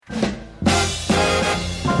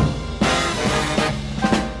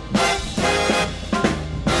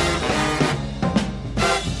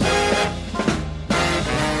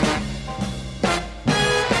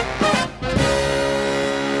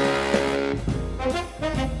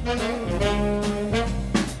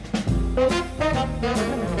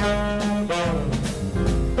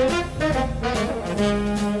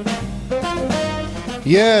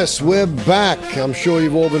Yes, we're back. I'm sure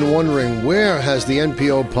you've all been wondering, where has the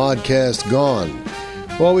NPO podcast gone?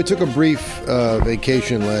 Well, we took a brief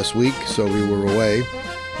vacation last week, so we were away,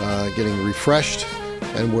 getting refreshed,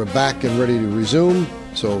 and we're back and ready to resume.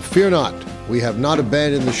 So fear not. We have not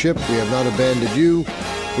abandoned the ship. We have not abandoned you.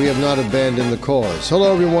 We have not abandoned the cause.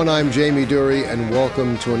 Hello, everyone. I'm Jamie Durie, and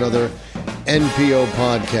welcome to another NPO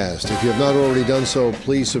podcast. If you have not already done so,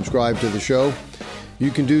 please subscribe to the show. You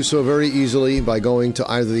can do so very easily by going to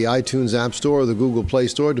either the iTunes App Store or the Google Play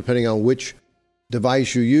Store, depending on which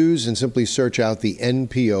device you use, and simply search out the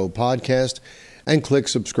NPO podcast and click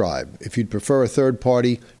subscribe. If you'd prefer a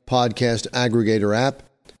third-party podcast aggregator app,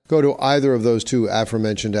 go to either of those two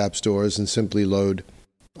aforementioned app stores and simply load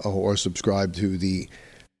or subscribe to the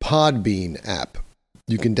Podbean app.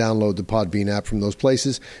 You can download the Podbean app from those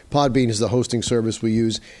places. Podbean is the hosting service we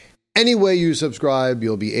use. Any way you subscribe,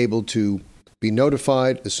 you'll be able to be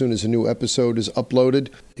notified as soon as a new episode is uploaded.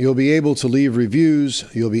 You'll be able to leave reviews.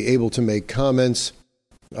 You'll be able to make comments,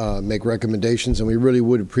 make recommendations, and we really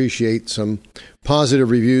would appreciate some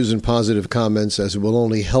positive reviews and positive comments, as it will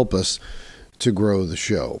only help us to grow the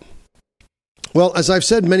show. Well, as I've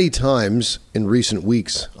said many times in recent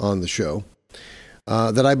weeks on the show,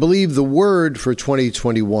 that I believe the word for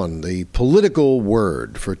 2021, the political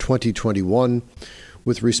word for 2021,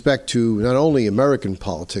 with respect to not only American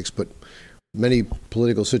politics, but many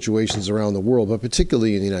political situations around the world, but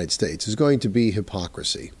particularly in the United States, is going to be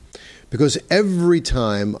hypocrisy. Because every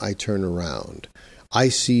time I turn around, I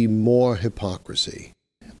see more hypocrisy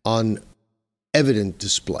on evident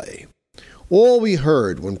display. All we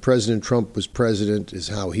heard when President Trump was president is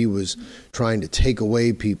how he was trying to take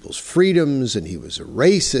away people's freedoms, and he was a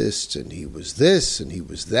racist, and he was this, and he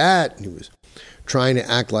was that, and he was trying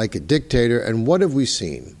to act like a dictator. And what have we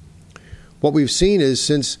seen? What we've seen is,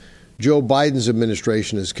 since Joe Biden's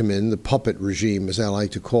administration has come in, the puppet regime, as I like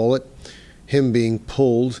to call it, him being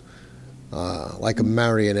pulled like a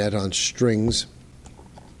marionette on strings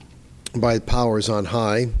by powers on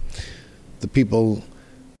high, the people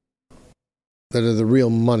that are the real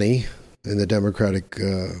money in the Democratic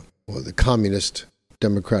or the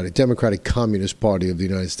Democratic Communist Party of the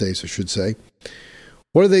United States, I should say.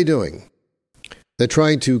 What are they doing? They're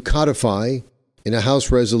trying to codify in a House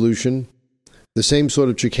resolution the same sort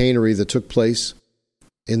of chicanery that took place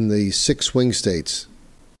in the 6 swing states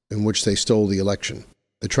in which they stole the election.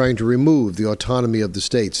 They're trying to remove the autonomy of the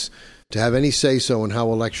states to have any say-so in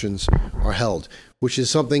how elections are held, which is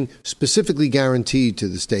something specifically guaranteed to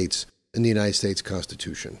the states in the United States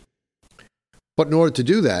Constitution. But in order to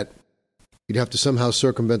do that, you'd have to somehow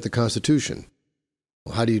circumvent the Constitution.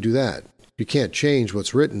 Well, how do you do that? You can't change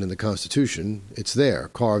what's written in the Constitution. It's there,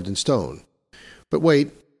 carved in stone. But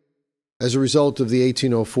wait. As a result of the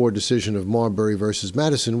 1804 decision of Marbury versus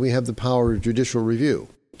Madison, we have the power of judicial review.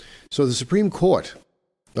 So the Supreme Court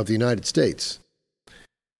of the United States,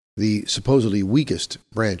 the supposedly weakest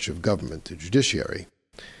branch of government, the judiciary,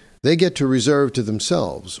 they get to reserve to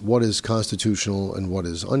themselves what is constitutional and what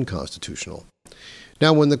is unconstitutional.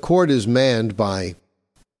 Now, when the court is manned by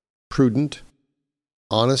prudent,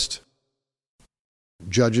 honest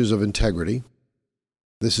judges of integrity,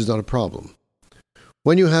 this is not a problem.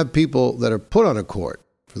 When you have people that are put on a court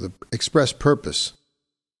for the express purpose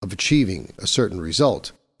of achieving a certain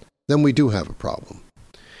result, then we do have a problem.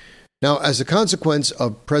 Now, as a consequence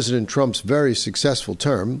of President Trump's very successful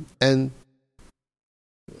term and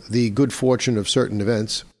the good fortune of certain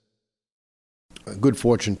events, good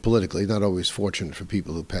fortune politically, not always fortune for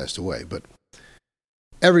people who passed away, but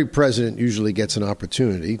every president usually gets an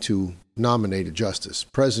opportunity to nominate a justice.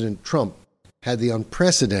 President Trump had the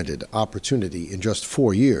unprecedented opportunity in just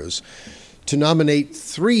 4 years to nominate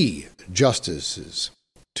 3 justices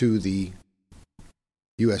to the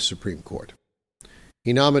U.S. Supreme Court.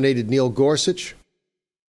 He nominated Neil Gorsuch.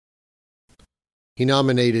 He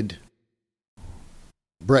nominated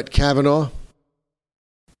Brett Kavanaugh.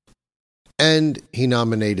 And he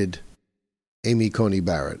nominated Amy Coney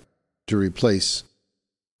Barrett to replace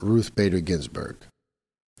Ruth Bader Ginsburg.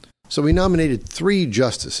 So he nominated 3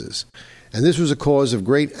 justices. And this was a cause of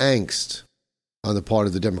great angst on the part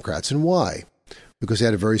of the Democrats. And why? Because they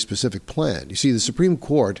had a very specific plan. You see, the Supreme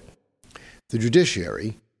Court, the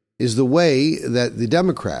judiciary, is the way that the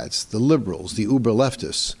Democrats, the liberals, the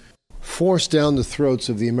uber-leftists, force down the throats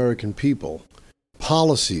of the American people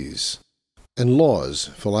policies and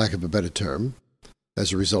laws, for lack of a better term,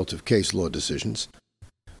 as a result of case law decisions,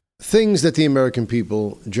 things that the American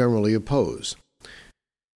people generally oppose.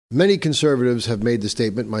 Many conservatives have made the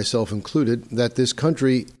statement, myself included, that this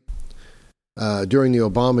country, during the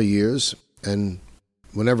Obama years and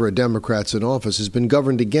whenever a Democrat's in office, has been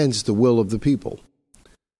governed against the will of the people.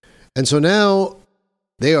 And so now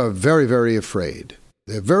they are very, very afraid.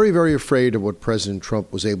 They're very, very afraid of what President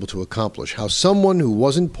Trump was able to accomplish, how someone who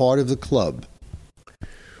wasn't part of the club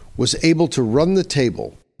was able to run the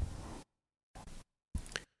table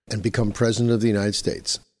and become president of the United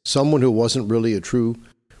States. Someone who wasn't really a true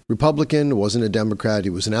Republican, wasn't a Democrat, he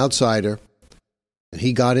was an outsider, and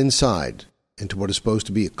he got inside into what is supposed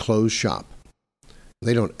to be a closed shop.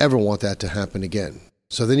 They don't ever want that to happen again.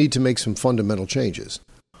 So they need to make some fundamental changes.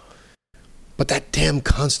 But that damn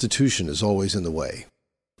Constitution is always in the way.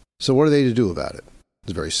 So what are they to do about it?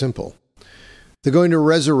 It's very simple. They're going to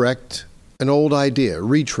resurrect an old idea,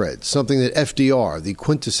 retread, something that FDR, the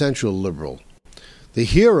quintessential liberal, the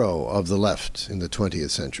hero of the left in the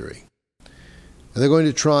 20th century, and they're going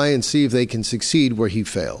to try and see if they can succeed where he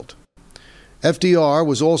failed. FDR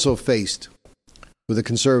was also faced with a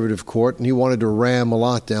conservative court, and he wanted to ram a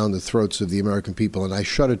lot down the throats of the American people, and I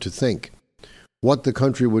shudder to think what the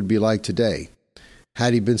country would be like today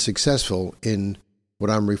had he been successful in what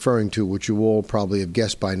I'm referring to, which you all probably have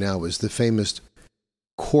guessed by now, is the famous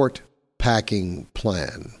court packing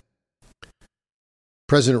plan.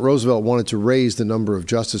 President Roosevelt wanted to raise the number of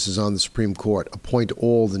justices on the Supreme Court, appoint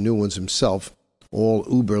all the new ones himself, all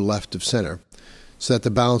uber left of center, so that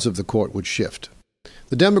the balance of the court would shift.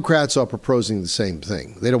 The Democrats are proposing the same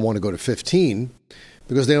thing. They don't want to go to 15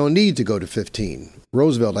 because they don't need to go to 15.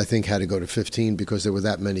 Roosevelt, I think, had to go to 15 because there were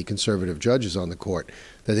that many conservative judges on the court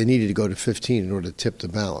that they needed to go to 15 in order to tip the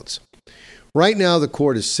balance. Right now, the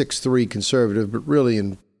court is 6-3 conservative, but really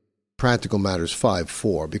in practical matters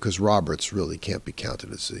 5-4 because Roberts really can't be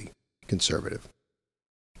counted as the conservative.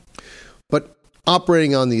 But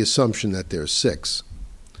operating on the assumption that there's 6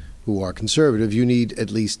 who are conservative, you need at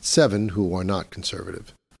least 7 who are not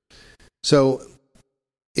conservative. So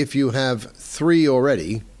if you have 3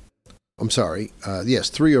 already, 3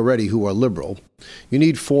 already who are liberal, you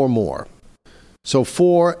need 4 more. So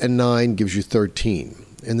 4 and 9 gives you 13.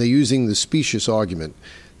 And they're using the specious argument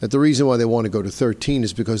that the reason why they want to go to 13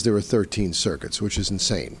 is because there are 13 circuits, which is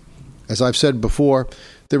insane. As I've said before,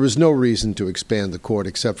 there is no reason to expand the court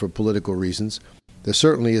except for political reasons. There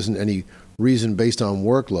certainly isn't any reason based on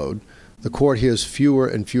workload. The court hears fewer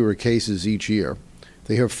and fewer cases each year.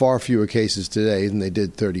 They hear far fewer cases today than they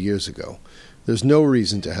did 30 years ago. There's no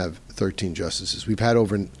reason to have 13 justices. We've had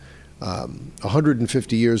over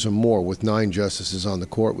 150 years or more with 9 justices on the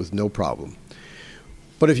court with no problem.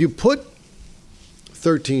 But if you put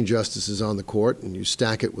 13 justices on the court and you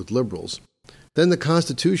stack it with liberals, then the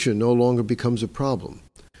Constitution no longer becomes a problem.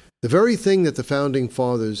 The very thing that the Founding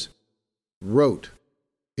Fathers wrote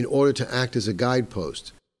in order to act as a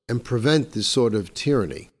guidepost and prevent this sort of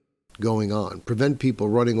tyranny going on, prevent people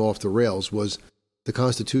running off the rails, was the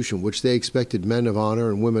Constitution, which they expected men of honor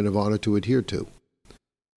and women of honor to adhere to.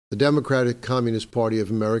 The Democratic Communist Party of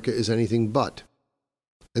America is anything but.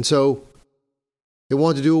 And so they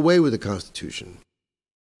want to do away with the Constitution.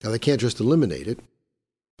 Now, they can't just eliminate it,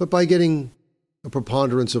 but by getting a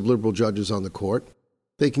preponderance of liberal judges on the court,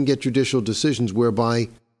 they can get judicial decisions whereby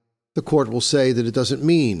the court will say that it doesn't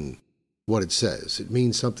mean what it says. It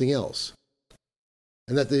means something else.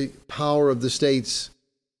 And that the power of the states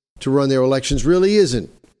to run their elections really isn't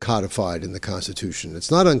codified in the Constitution.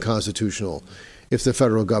 It's not unconstitutional if the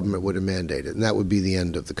federal government would have mandated, and that would be the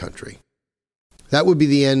end of the country. That would be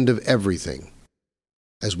the end of everything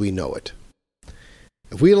as we know it.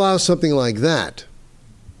 If we allow something like that,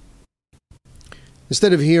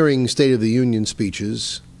 instead of hearing State of the Union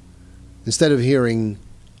speeches, instead of hearing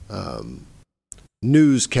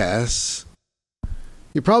newscasts,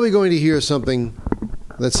 you're probably going to hear something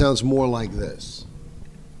that sounds more like this.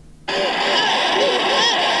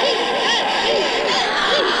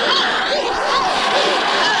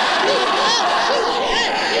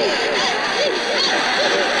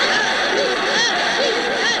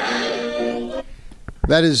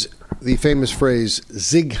 That is the famous phrase,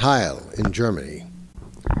 Sieg, Hiel, in Germany.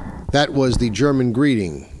 That was the German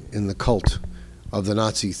greeting in the cult of the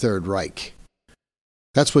Nazi Third Reich.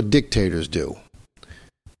 That's what dictators do.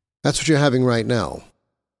 That's what you're having right now.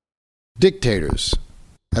 Dictators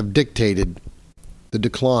have dictated the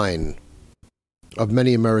decline of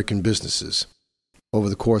many American businesses over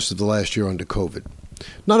the course of the last year under COVID.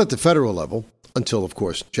 Not at the federal level, until, of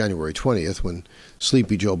course, January 20th, when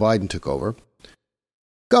sleepy Joe Biden took over.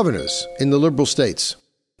 Governors in the liberal states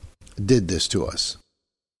did this to us,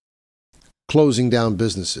 closing down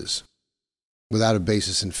businesses without a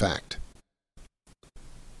basis in fact,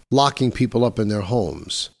 locking people up in their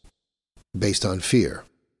homes based on fear,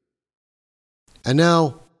 and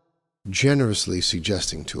now generously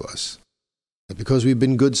suggesting to us that because we've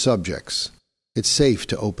been good subjects, it's safe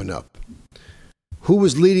to open up. Who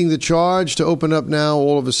was leading the charge to open up now,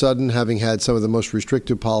 all of a sudden, having had some of the most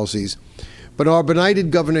restrictive policies? But our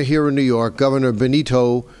benighted governor here in New York, Governor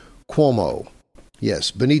Benito Cuomo,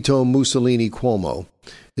 yes, Benito Mussolini Cuomo,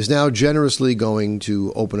 is now generously going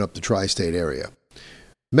to open up the tri-state area.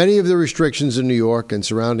 Many of the restrictions in New York and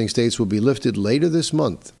surrounding states will be lifted later this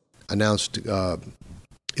month, announced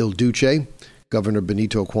Il Duce, Governor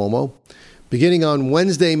Benito Cuomo. Beginning on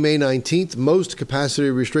Wednesday, May 19th, most capacity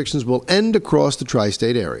restrictions will end across the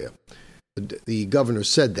tri-state area. The governor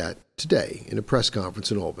said that today in a press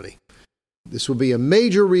conference in Albany. This will be a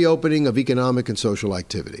major reopening of economic and social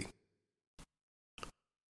activity.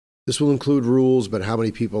 This will include rules about how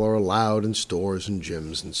many people are allowed in stores and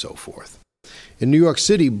gyms and so forth. In New York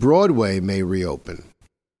City, Broadway may reopen.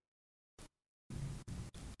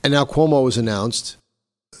 And now Cuomo has announced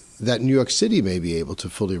that New York City may be able to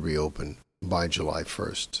fully reopen by July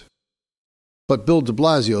 1st. But Bill de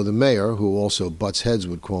Blasio, the mayor, who also butts heads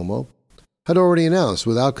with Cuomo, had already announced,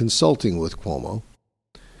 without consulting with Cuomo,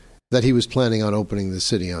 that he was planning on opening the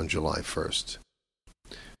city on July 1st.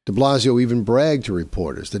 De Blasio even bragged to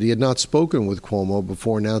reporters that he had not spoken with Cuomo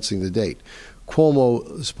before announcing the date.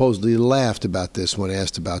 Cuomo supposedly laughed about this when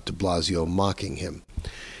asked about de Blasio mocking him.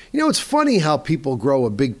 You know, it's funny how people grow a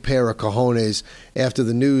big pair of cojones after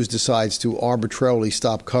the news decides to arbitrarily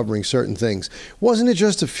stop covering certain things. Wasn't it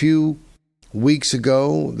just a few weeks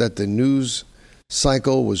ago that the news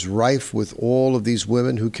cycle was rife with all of these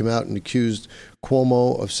women who came out and accused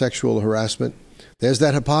Cuomo of sexual harassment? There's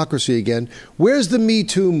that hypocrisy again. Where's the Me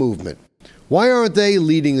Too movement? Why aren't they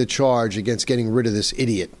leading the charge against getting rid of this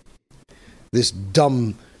idiot, this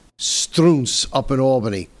dumb strunz up in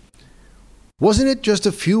Albany? Wasn't it just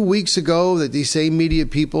a few weeks ago that these same media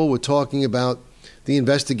people were talking about the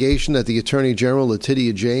investigation that the Attorney General,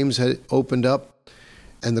 Letitia James, had opened up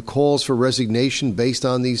and the calls for resignation based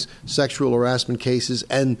on these sexual harassment cases,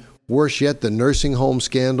 and worse yet, the nursing home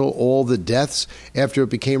scandal, all the deaths after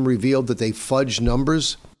it became revealed that they fudged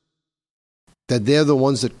numbers, that they're the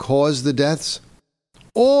ones that caused the deaths?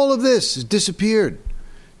 All of this has disappeared.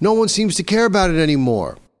 No one seems to care about it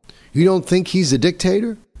anymore. You don't think he's a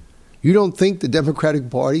dictator? You don't think the Democratic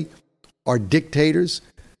Party are dictators?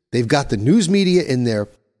 They've got the news media in their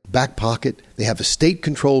back pocket. They have a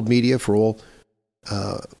state-controlled media for all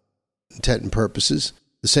intent and purposes,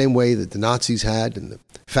 the same way that the Nazis had and the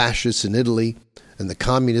fascists in Italy and the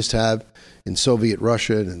communists have in Soviet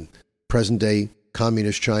Russia and present-day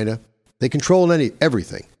communist China. They control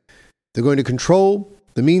everything. They're going to control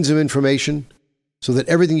the means of information so that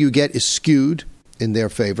everything you get is skewed in their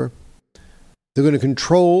favor. They're going to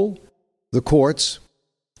control the courts.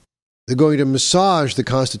 They're going to massage the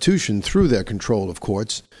Constitution through their control of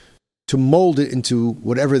courts to mold it into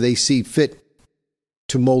whatever they see fit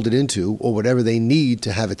to mold it into, or whatever they need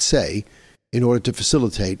to have it say in order to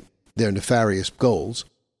facilitate their nefarious goals.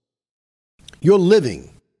 You're living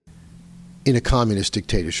in a communist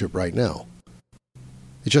dictatorship right now.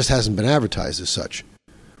 It just hasn't been advertised as such.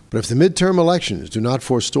 But if the midterm elections do not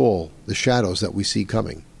forestall the shadows that we see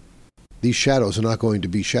coming, these shadows are not going to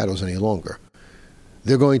be shadows any longer.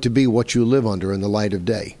 They're going to be what you live under in the light of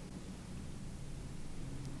day.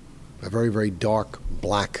 A very, very dark,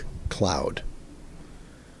 black cloud.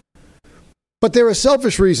 But there are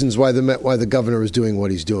selfish reasons why the governor is doing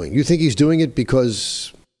what he's doing. You think he's doing it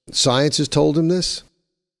because science has told him this?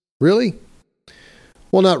 Really?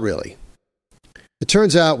 Well, not really. It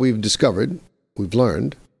turns out we've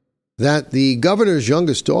learned, that the governor's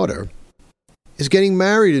youngest daughter is getting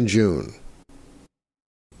married in June.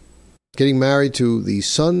 Getting married to the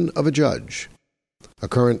son of a judge, a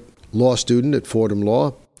current law student at Fordham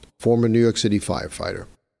Law, former New York City firefighter.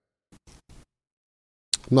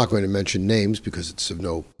 I'm not going to mention names because it's of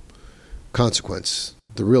no consequence.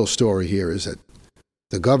 The real story here is that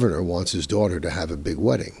the governor wants his daughter to have a big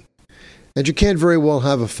wedding. And you can't very well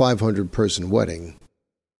have a 500-person wedding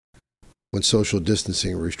when social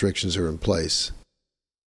distancing restrictions are in place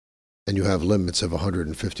and you have limits of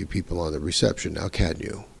 150 people on the reception. Now, can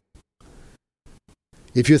you?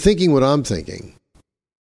 If you're thinking what I'm thinking,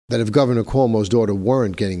 that if Governor Cuomo's daughter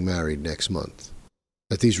weren't getting married next month,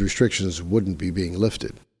 that these restrictions wouldn't be being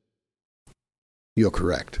lifted, you're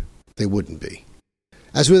correct. They wouldn't be.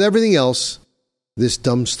 As with everything else, this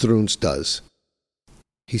dumb strunz does.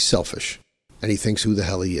 He's selfish, and he thinks who the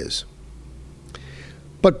hell he is.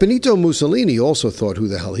 But Benito Mussolini also thought who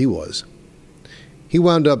the hell he was. He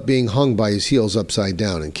wound up being hung by his heels upside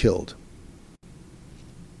down and killed.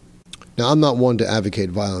 Now, I'm not one to advocate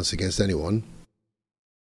violence against anyone,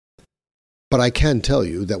 but I can tell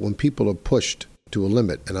you that when people are pushed to a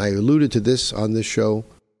limit, and I alluded to this on this show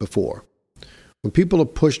before, when people are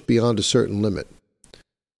pushed beyond a certain limit,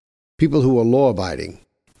 people who are law-abiding,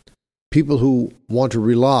 people who want to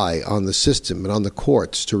rely on the system and on the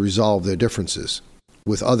courts to resolve their differences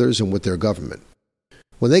with others and with their government,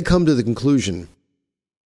 when they come to the conclusion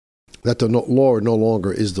that the law no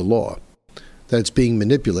longer is the law, that it's being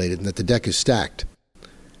manipulated and that the deck is stacked,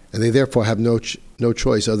 and they therefore have no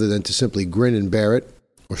choice other than to simply grin and bear it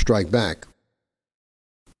or strike back,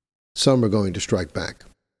 some are going to strike back.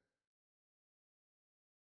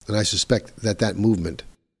 And I suspect that that movement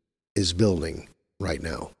is building right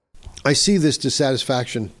now. I see this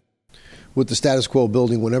dissatisfaction with the status quo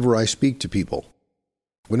building whenever I speak to people,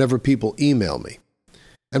 whenever people email me.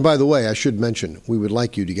 And by the way, I should mention, we would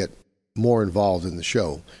like you to get more involved in the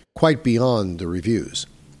show, quite beyond the reviews.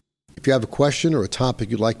 If you have a question or a topic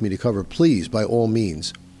you'd like me to cover, please, by all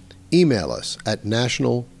means, email us at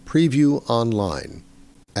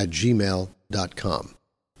nationalpreviewonline@gmail.com.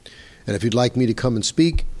 And if you'd like me to come and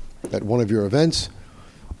speak at one of your events,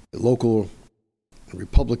 the local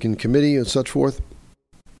Republican committee and such forth,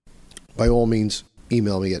 by all means,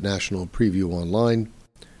 email me at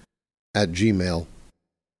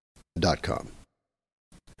nationalpreviewonline@gmail.com.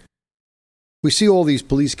 We see all these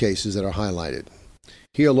police cases that are highlighted.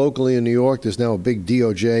 Here locally in New York, there's now a big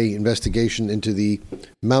DOJ investigation into the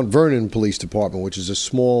Mount Vernon Police Department, which is a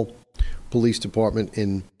small police department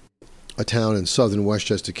in a town in southern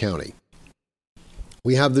Westchester County.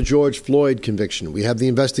 We have the George Floyd conviction. We have the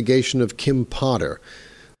investigation of Kim Potter,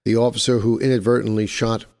 the officer who inadvertently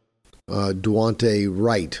shot Duante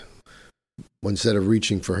Wright instead of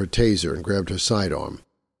reaching for her taser and grabbed her sidearm.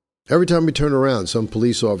 Every time we turn around, some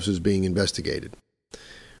police officer is being investigated.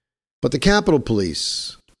 But the Capitol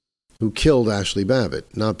Police, who killed Ashley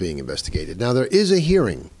Babbitt, not being investigated. Now, there is a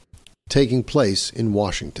hearing taking place in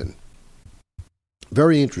Washington.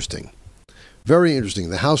 Very interesting. Very interesting.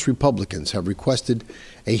 The House Republicans have requested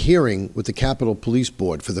a hearing with the Capitol Police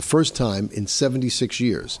Board for the first time in 76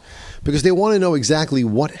 years because they want to know exactly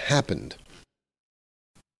what happened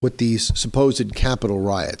with these supposed Capitol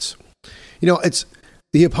riots. You know, it's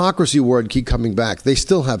the hypocrisy word keep coming back. They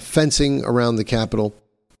still have fencing around the Capitol.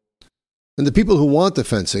 And the people who want the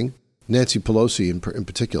fencing, Nancy Pelosi in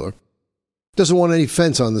particular, doesn't want any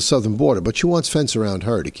fence on the southern border, but she wants fence around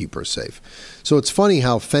her to keep her safe. So it's funny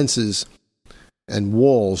how fences and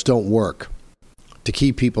walls don't work to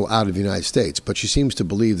keep people out of the United States, but she seems to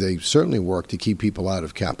believe they certainly work to keep people out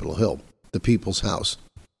of Capitol Hill, the people's house.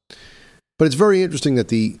 But it's very interesting that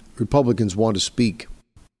the Republicans want to speak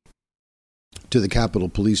to the Capitol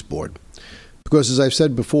Police Board because, as I've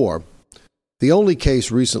said before, the only case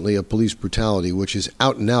recently of police brutality, which is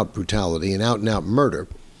out-and-out brutality and out-and-out murder,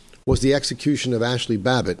 was the execution of Ashley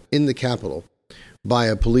Babbitt in the Capitol by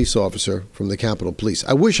a police officer from the Capitol Police.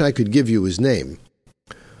 I wish I could give you his name.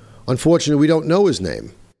 Unfortunately, we don't know his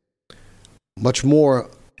name. Much more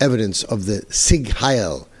evidence of the Sieg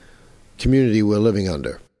Hiel community we're living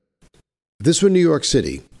under. If this were New York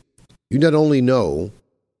City, you not only know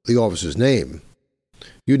the officer's name,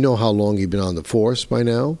 you'd know how long he'd been on the force by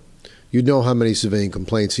now, you'd know how many civilian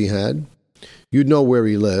complaints he had, you'd know where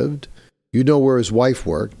he lived, you'd know where his wife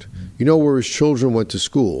worked, you know where his children went to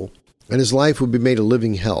school, and his life would be made a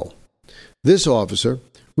living hell. This officer,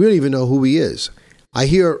 we don't even know who he is. I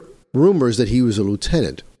hear rumors that he was a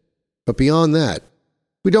lieutenant, but beyond that,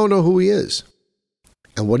 we don't know who he is.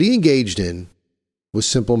 And what he engaged in was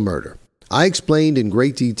simple murder. I explained in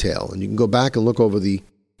great detail, and you can go back and look over the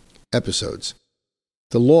episodes,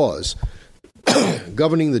 the laws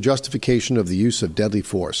governing the justification of the use of deadly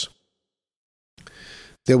force.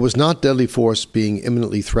 There was not deadly force being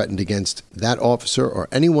imminently threatened against that officer or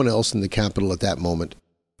anyone else in the Capitol at that moment.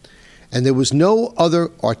 And there was no other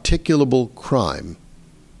articulable crime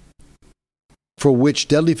for which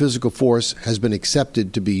deadly physical force has been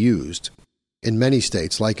accepted to be used in many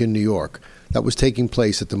states, like in New York, that was taking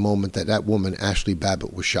place at the moment that that woman, Ashley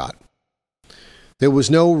Babbitt, was shot. There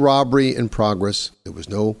was no robbery in progress. There was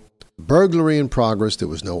no burglary in progress. There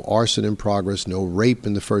was no arson in progress, no rape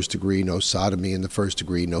in the first degree, no sodomy in the first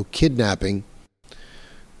degree, no kidnapping,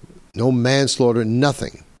 no manslaughter,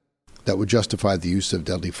 nothing that would justify the use of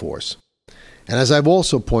deadly force. And as I've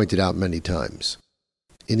also pointed out many times,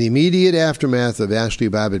 in the immediate aftermath of Ashley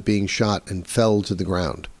Babbitt being shot and fell to the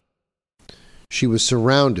ground, she was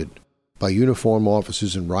surrounded by uniformed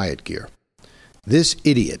officers in riot gear. This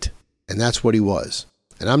idiot, and that's what he was.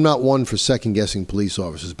 And I'm not one for second-guessing police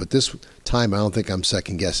officers, but this time I don't think I'm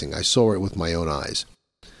second-guessing. I saw it with my own eyes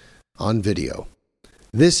on video.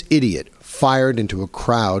 This idiot fired into a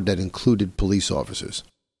crowd that included police officers,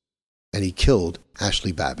 and he killed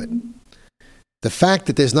Ashley Babbitt. The fact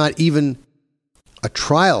that there's not even a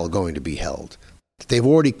trial going to be held, that they've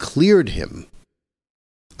already cleared him,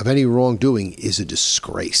 of any wrongdoing is a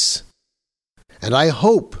disgrace. And I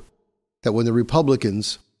hope that when the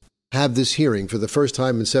Republicans have this hearing for the first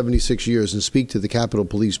time in 76 years and speak to the Capitol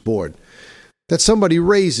Police Board, that somebody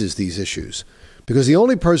raises these issues. Because the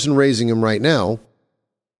only person raising them right now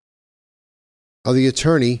are the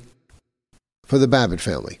attorney for the Babbitt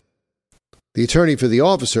family. The attorney for the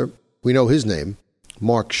officer, we know his name,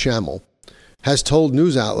 Mark Schammel, has told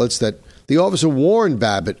news outlets that the officer warned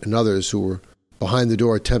Babbitt and others who were behind the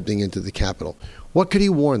door attempting into the Capitol. What could he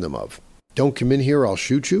warn them of? Don't come in here, I'll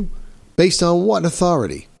shoot you? Based on what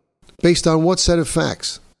authority? Based on what set of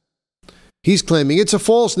facts? He's claiming it's a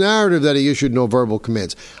false narrative that he issued no verbal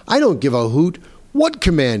commands. I don't give a hoot what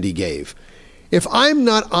command he gave. If I'm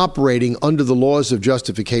not operating under the laws of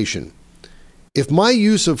justification, if my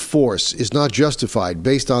use of force is not justified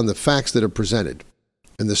based on the facts that are presented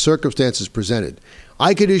and the circumstances presented,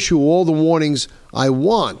 I could issue all the warnings I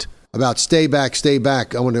want about stay back,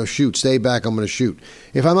 I'm going to shoot, stay back, I'm going to shoot.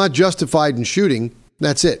 If I'm not justified in shooting,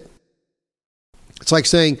 that's it. It's like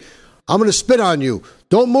saying, I'm going to spit on you.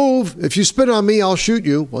 Don't move. If you spit on me, I'll shoot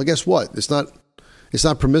you. Well, guess what? It's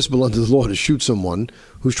not permissible under the law to shoot someone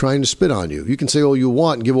who's trying to spit on you. You can say all you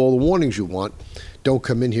want and give all the warnings you want. Don't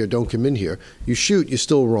come in here, don't come in here. You shoot, you're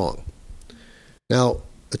still wrong. Now,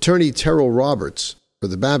 attorney Terrell Roberts for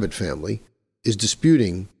the Babbitt family is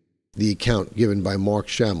disputing the account given by Mark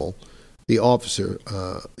Schammel, the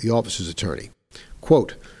officer's attorney.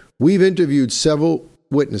 Quote, we've interviewed several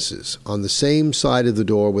witnesses on the same side of the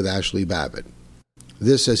door with Ashley Babbitt.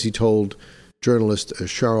 This, as he told journalist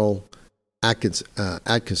Cheryl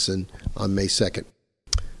Atkinson on May 2nd.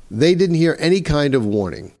 They didn't hear any kind of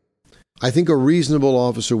warning. I think a reasonable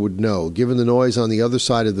officer would know, given the noise on the other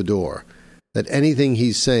side of the door, that anything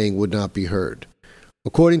he's saying would not be heard.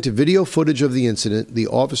 According to video footage of the incident, the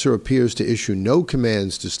officer appears to issue no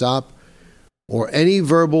commands to stop or any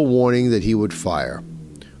verbal warning that he would fire.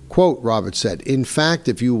 Quote, Roberts said, in fact,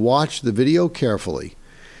 if you watch the video carefully,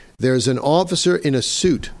 there's an officer in a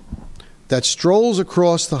suit that strolls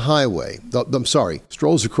across the hallway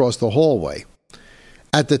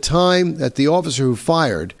at the time that the officer who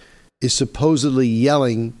fired is supposedly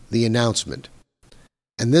yelling the announcement.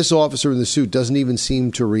 And this officer in the suit doesn't even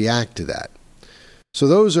seem to react to that. So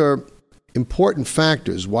those are important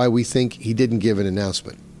factors why we think he didn't give an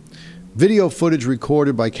announcement. Video footage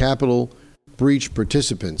recorded by Capitol breach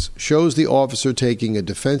participants shows the officer taking a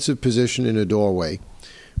defensive position in a doorway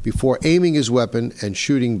before aiming his weapon and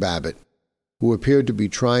shooting Babbitt, who appeared to be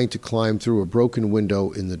trying to climb through a broken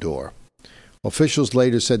window in the door. Officials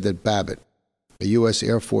later said that Babbitt, a U.S.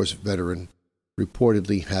 Air Force veteran,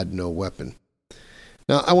 reportedly had no weapon.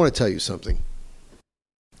 Now, I want to tell you something.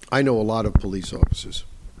 I know a lot of police officers,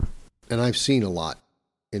 and I've seen a lot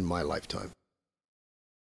in my lifetime.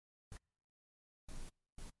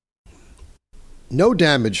 No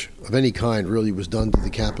damage of any kind really was done to the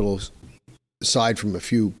Capitol, aside from a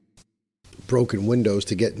few broken windows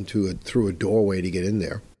to get through a doorway to get in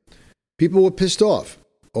there. People were pissed off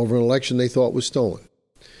over an election they thought was stolen.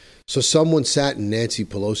 So someone sat in Nancy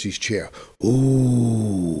Pelosi's chair.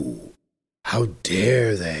 Ooh, how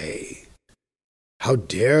dare they? How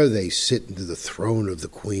dare they sit into the throne of the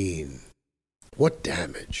Queen? What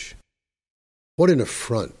damage? What an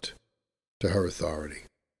affront to her authority.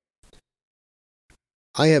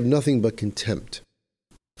 I have nothing but contempt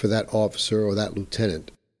for that officer or that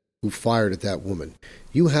lieutenant who fired at that woman.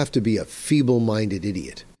 You have to be a feeble-minded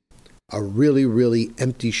idiot, a really, really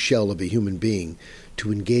empty shell of a human being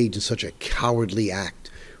to engage in such a cowardly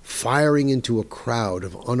act, firing into a crowd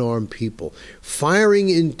of unarmed people, firing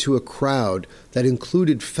into a crowd that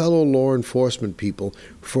included fellow law enforcement people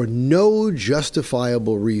for no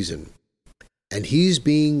justifiable reason. And he's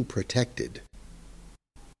being protected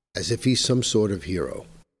as if he's some sort of hero.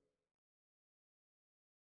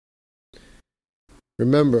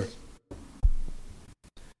 Remember,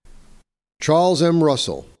 Charles M.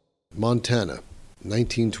 Russell, Montana,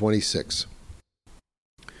 1926.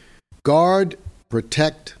 Guard,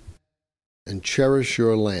 protect, and cherish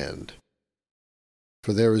your land,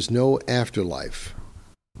 for there is no afterlife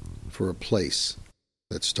for a place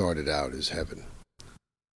that started out as heaven.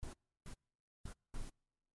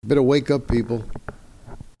 Better wake up, people.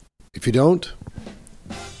 If you don't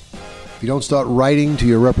start writing to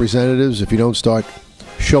your representatives, if you don't start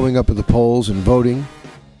showing up at the polls and voting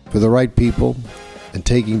for the right people and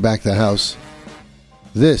taking back the House,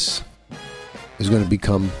 this is going to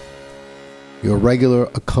become your regular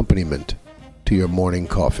accompaniment to your morning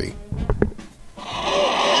coffee.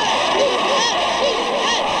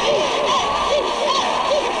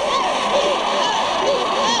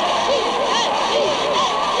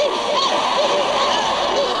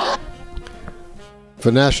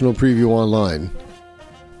 For National Preview Online,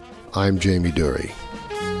 I'm Jamie Durie.